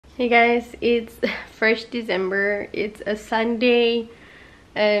Hey guys, it's 1st December. It's a Sunday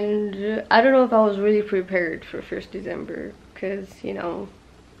and I don't know if I was really prepared for 1st December because, you know,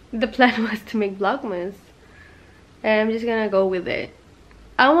 the plan was to make Vlogmas and I'm just gonna go with it.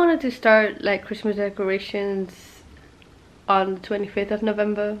 I wanted to start like Christmas decorations on the 25th of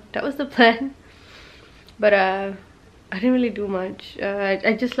November. That was the plan, but I didn't really do much.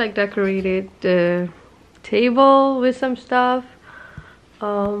 I just like decorated the table with some stuff.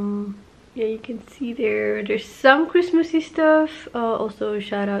 Yeah, you can see there's some Christmassy stuff. Also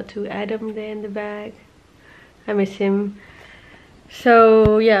shout out to Adam there in the back. I miss him.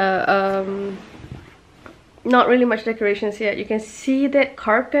 So yeah, not really much decorations yet. You can see that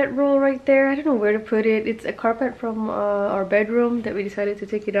carpet roll right there. I don't know where to put it. It's a carpet from our bedroom that we decided to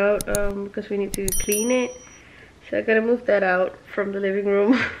take it out because we need to clean it. So I gotta move that out from the living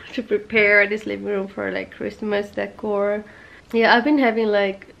room to prepare this living room for like Christmas decor. Yeah, I've been having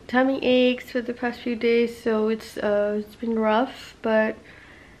like tummy aches for the past few days, so it's been rough, but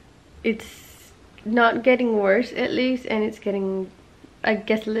it's not getting worse at least, and it's getting, I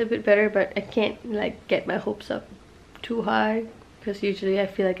guess, a little bit better, but I can't like get my hopes up too high because usually I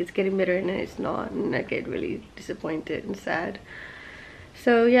feel like it's getting better and then it's not, and I get really disappointed and sad.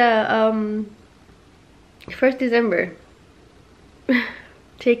 So yeah, 1st December,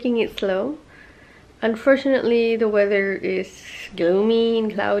 taking it slow. Unfortunately, the weather is gloomy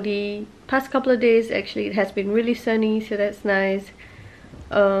and cloudy. Past couple of days, actually, it has been really sunny, so that's nice.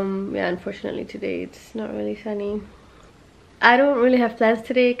 Yeah, unfortunately today it's not really sunny. I don't really have plans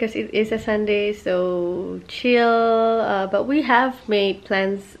today because it is a Sunday, so chill. But we have made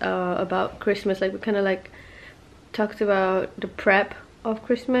plans about Christmas. Like we kind of like talked about the prep of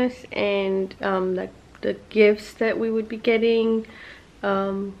Christmas and like the gifts that we would be getting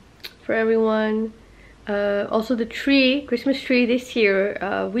for everyone. Also the tree, Christmas tree this year,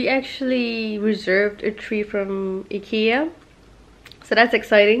 we actually reserved a tree from IKEA, so that's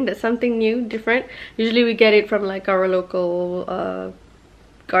exciting. That's something new, different. Usually we get it from like our local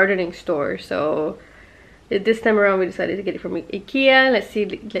gardening store, so this time around we decided to get it from IKEA. Let's see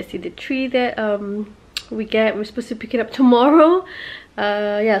the tree that we get. We're supposed to pick it up tomorrow.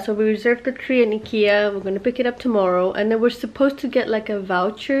 Yeah, so we reserved the tree in IKEA. We're gonna pick it up tomorrow, and then we're supposed to get like a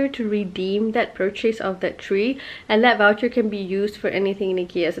voucher to redeem that purchase of that tree, and that voucher can be used for anything in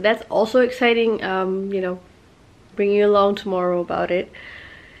IKEA, so that's also exciting. You know, bring you along tomorrow about it.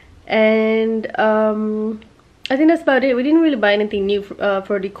 And I think that's about it. We didn't really buy anything new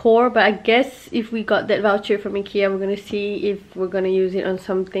for decor, but I guess if we got that voucher from IKEA, we're gonna see if we're gonna use it on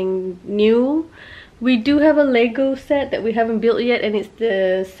something new. We do have a Lego set that we haven't built yet, and it's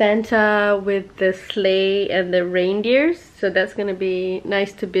the Santa with the sleigh and the reindeers, so that's gonna be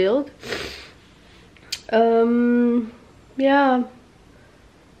nice to build. Yeah,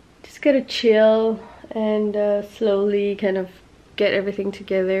 just gotta chill and slowly kind of get everything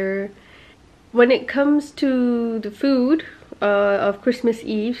together. When it comes to the food of Christmas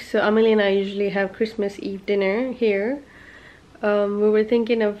Eve, so Amelie and I usually have Christmas Eve dinner here. We were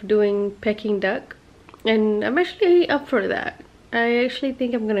thinking of doing Peking duck, and I'm actually up for that. I actually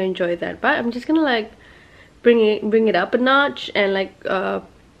think I'm gonna enjoy that, but I'm just gonna like bring it up a notch and like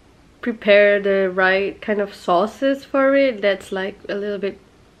prepare the right kind of sauces for it that's like a little bit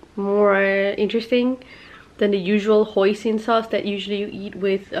more interesting than the usual hoisin sauce that usually you eat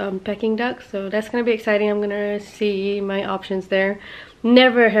with Peking duck. So that's gonna be exciting. I'm gonna see my options there.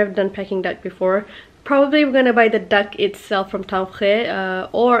 Never have done Peking duck before. Probably we're gonna buy the duck itself from Taohe,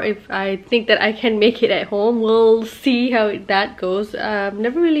 or if I think that I can make it at home, we'll see how that goes. I've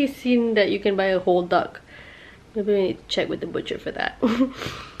never really seen that you can buy a whole duck. Maybe we need to check with the butcher for that.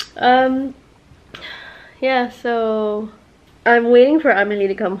 Yeah, so I'm waiting for Amelie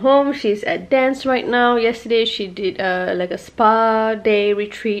to come home. She's at dance right now. Yesterday she did like a spa day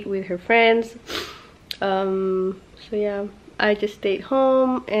retreat with her friends. So yeah, I just stayed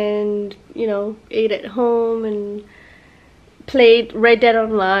home and, you know, ate at home and played Red Dead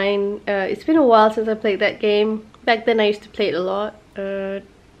Online. It's been a while since I played that game. Back then I used to play it a lot.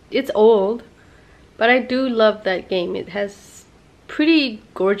 It's old, but I do love that game. It has pretty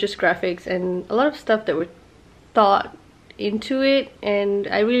gorgeous graphics and a lot of stuff that were thought into it, and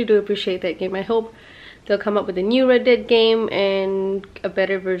I really do appreciate that game. I hope they'll come up with a new Red Dead game and a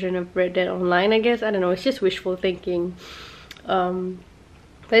better version of Red Dead Online, I guess. I don't know, it's just wishful thinking.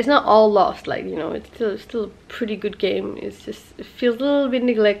 But it's not all lost, like, you know, it's still a pretty good game. It's just, it feels a little bit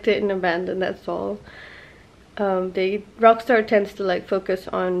neglected and abandoned, that's all. Rockstar tends to like focus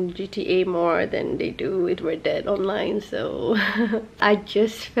on GTA more than they do with Red Dead Online, so I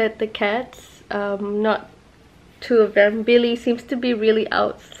just fed the cats. Not two of them. Billy seems to be really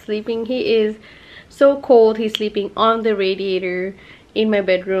out sleeping. He is so cold. He's sleeping on the radiator in my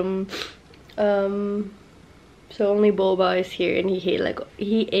bedroom. So only Boba is here, and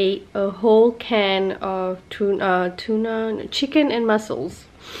he ate a whole can of tuna, chicken and mussels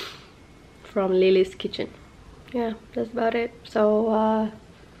from Lily's kitchen. Yeah, that's about it. So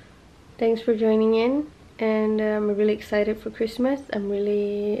thanks for joining in, and I'm really excited for Christmas. I'm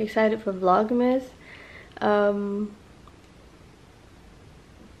really excited for Vlogmas.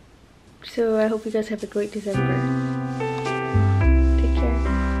 So I hope you guys have a great December.